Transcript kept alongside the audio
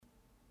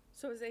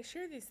So as I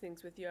share these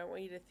things with you, I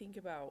want you to think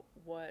about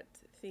what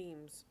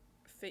themes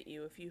fit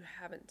you if you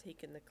haven't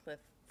taken the Cliff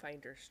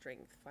Finder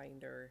Strength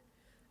Finder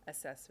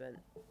assessment.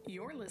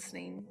 You're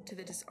listening to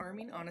the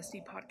Disarming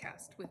Honesty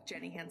podcast with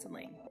Jenny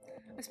Hansen-Lane.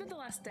 I spent the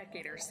last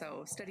decade or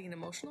so studying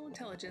emotional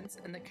intelligence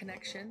and the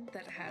connection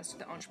that it has to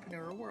the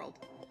entrepreneurial world.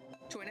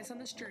 Join us on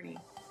this journey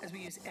as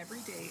we use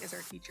every day as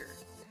our teacher,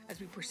 as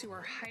we pursue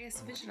our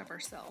highest vision of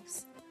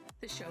ourselves.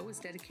 The show is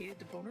dedicated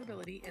to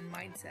vulnerability and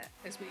mindset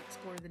as we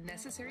explore the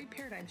necessary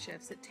paradigm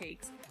shifts it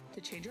takes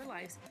to change our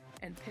lives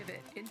and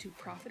pivot into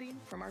profiting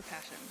from our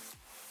passions.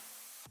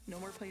 No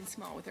more playing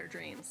small with our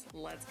dreams.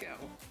 Let's go.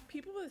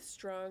 People with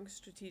strong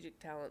strategic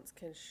talents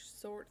can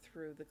sort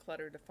through the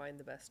clutter to find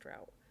the best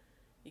route.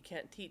 You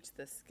can't teach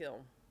this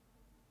skill.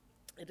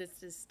 It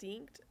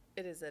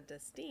is a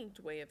distinct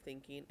way of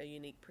thinking, a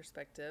unique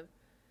perspective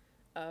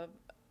of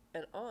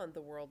and on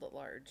the world at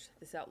large.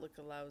 This outlook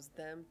allows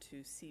them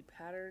to see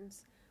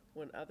patterns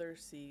when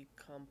others see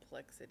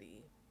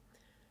complexity.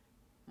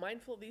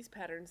 Mindful of these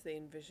patterns, they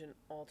envision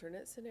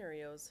alternate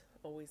scenarios,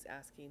 always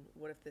asking,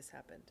 what if this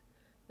happened?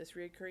 This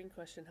recurring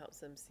question helps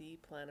them see,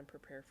 plan, and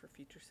prepare for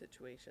future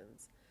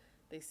situations.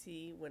 They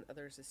see when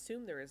others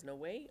assume there is no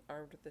way.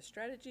 Armed with the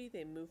strategy,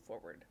 they move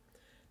forward.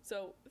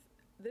 So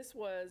this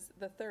was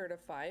the third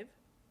of 5,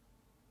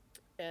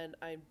 and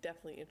I'm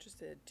definitely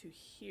interested to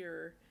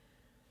hear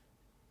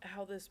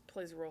how this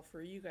plays a role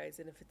for you guys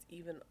and if it's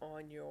even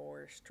on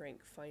your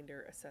Strength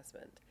Finder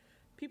assessment.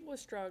 People with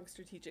strong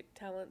strategic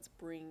talents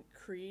bring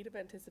creative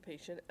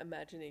anticipation,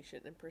 imagination,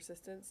 and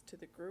persistence to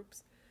the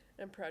groups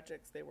and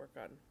projects they work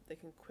on. They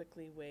can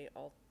quickly weigh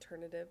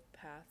alternative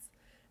paths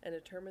and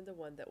determine the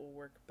one that will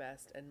work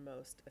best and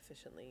most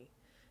efficiently.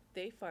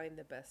 They find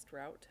the best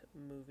route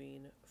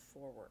moving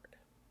forward.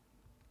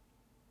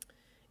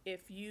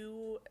 If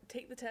you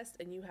take the test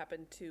and you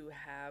happen to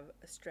have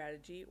a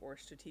strategy or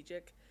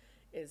strategic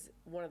is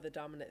one of the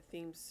dominant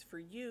themes for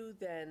you,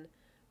 then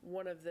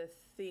one of the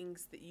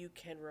things that you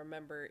can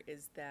remember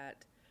is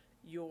that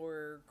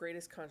your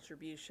greatest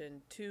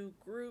contribution to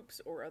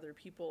groups or other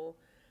people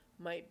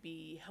might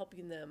be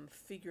helping them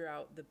figure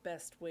out the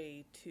best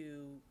way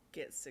to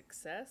get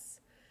success.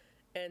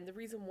 And the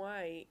reason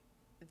why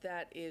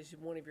that is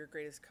one of your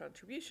greatest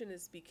contribution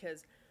is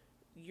because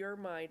your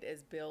mind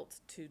is built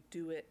to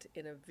do it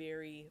in a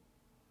very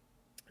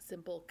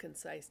simple,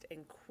 concise,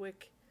 and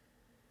quick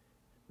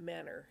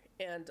manner.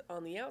 And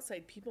on the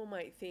outside, people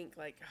might think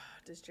like,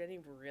 does Jenny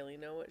really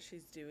know what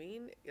she's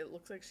doing? It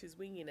looks like she's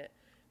winging it,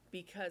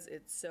 because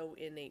it's so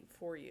innate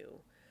for you.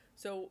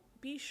 So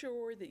be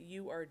sure that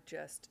you are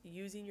just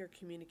using your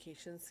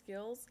communication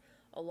skills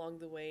along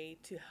the way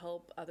to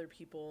help other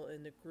people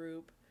in the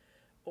group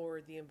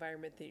or the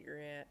environment that you're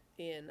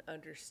in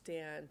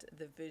understand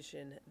the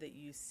vision that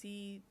you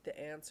see, the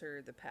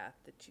answer, the path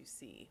that you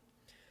see.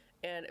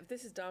 And if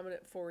this is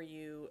dominant for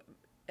you,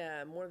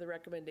 one of the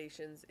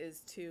recommendations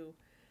is to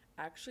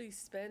actually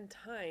spend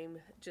time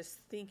just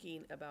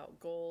thinking about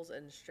goals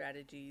and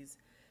strategies,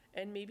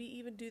 and maybe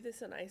even do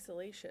this in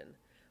isolation.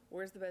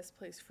 Where's the best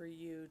place for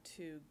you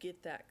to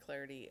get that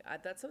clarity?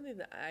 That's something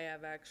that I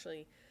have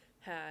actually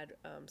had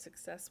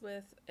success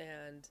with,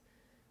 and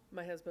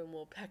my husband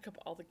will pack up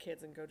all the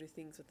kids and go do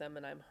things with them,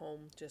 and I'm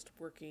home just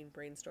working,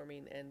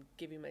 brainstorming, and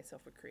giving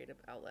myself a creative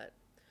outlet.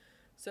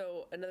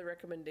 So another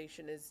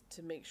recommendation is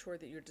to make sure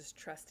that you're just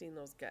trusting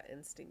those gut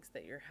instincts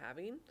that you're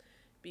having,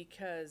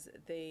 because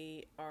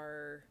they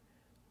are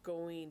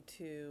going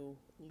to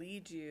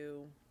lead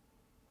you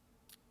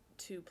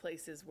to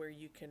places where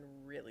you can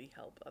really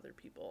help other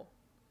people.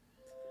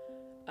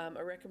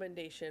 A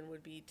recommendation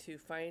would be to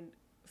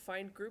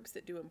find groups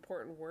that do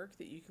important work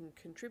that you can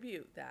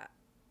contribute that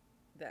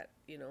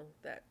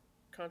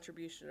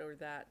contribution or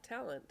that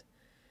talent,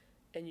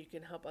 and you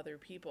can help other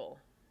people.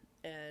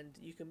 And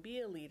you can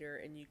be a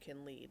leader, and you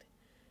can lead,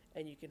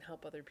 and you can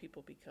help other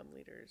people become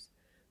leaders.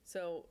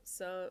 So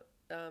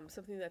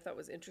something that I thought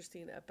was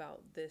interesting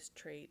about this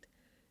trait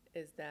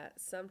is that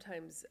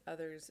sometimes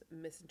others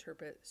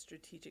misinterpret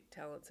strategic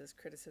talents as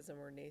criticism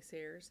or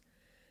naysayers.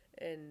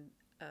 And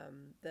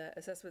the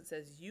assessment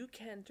says you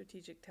can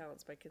strategic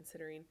talents by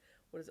considering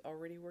what is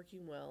already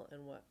working well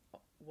and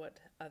what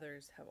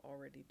others have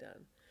already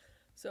done.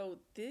 So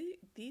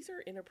these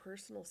are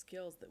interpersonal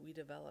skills that we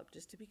develop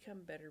just to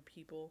become better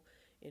people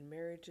in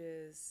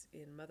marriages,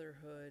 in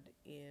motherhood,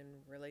 in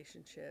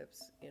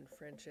relationships, in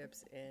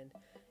friendships, and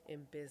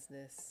in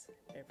business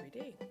every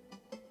day.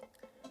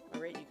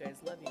 All right, you guys,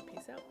 love you.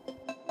 Peace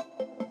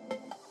out.